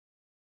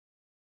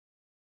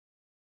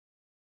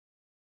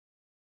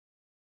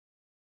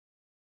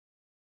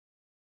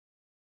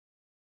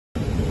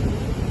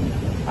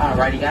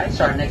Alrighty guys,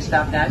 so our next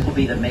stop guys will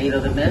be the Maid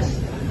of the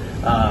Mist,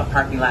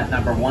 parking lot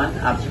number 1,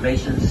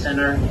 observation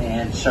center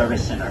and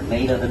service center.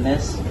 Maid of the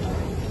Mist,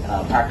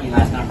 parking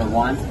lot number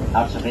 1,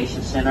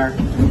 observation center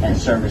and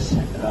service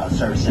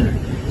center.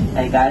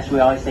 Hey guys, we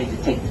always say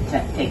to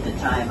take the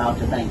time out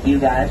to thank you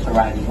guys for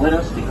riding with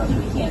us, because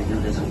we can't do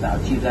this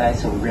without you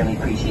guys, so we really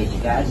appreciate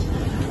you guys.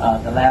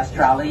 The last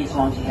trolley, as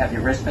long as you have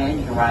your wristband,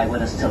 you can ride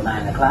with us till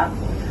 9 o'clock.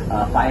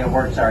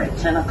 Fireworks are at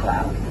 10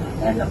 o'clock,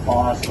 and the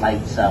falls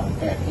lights up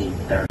at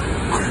 8:30.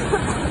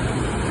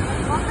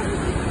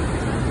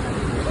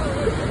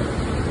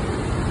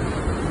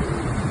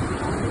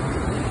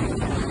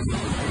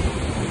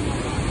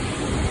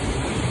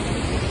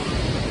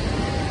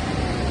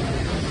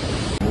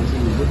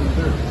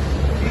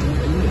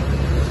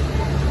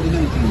 In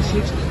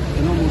 1960,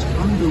 an almost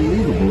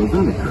unbelievable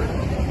event occurred.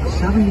 A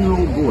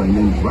 7-year-old boy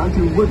named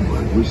Roger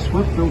Woodward was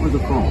swept over the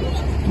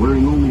falls,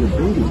 wearing only a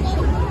bathing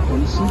suit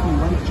and a simple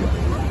life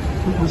jacket.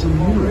 It was a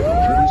miracle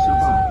that he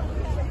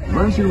survived.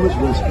 Roger was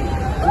rescued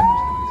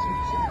almost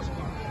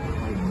unsuccessful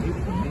by a Maid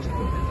of the Mist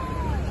boat.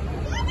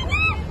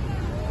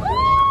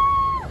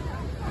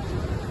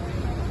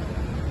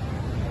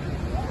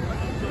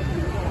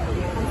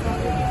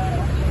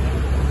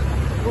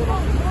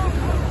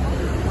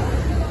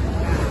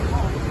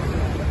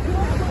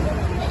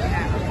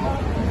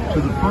 To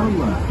the far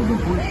left of the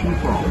Horseshoe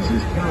Falls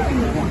is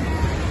Caribbean Point,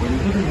 where the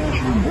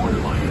international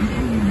borderline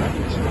between the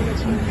United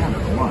States and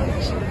Canada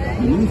lies.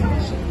 Beneath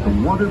us, the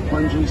water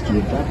plunges to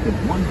a depth of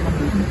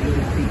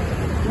 180 feet,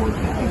 or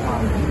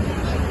 55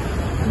 meters.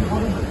 The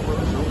water that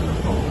flows over the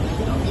falls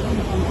comes from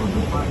 4 of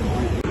the 5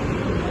 great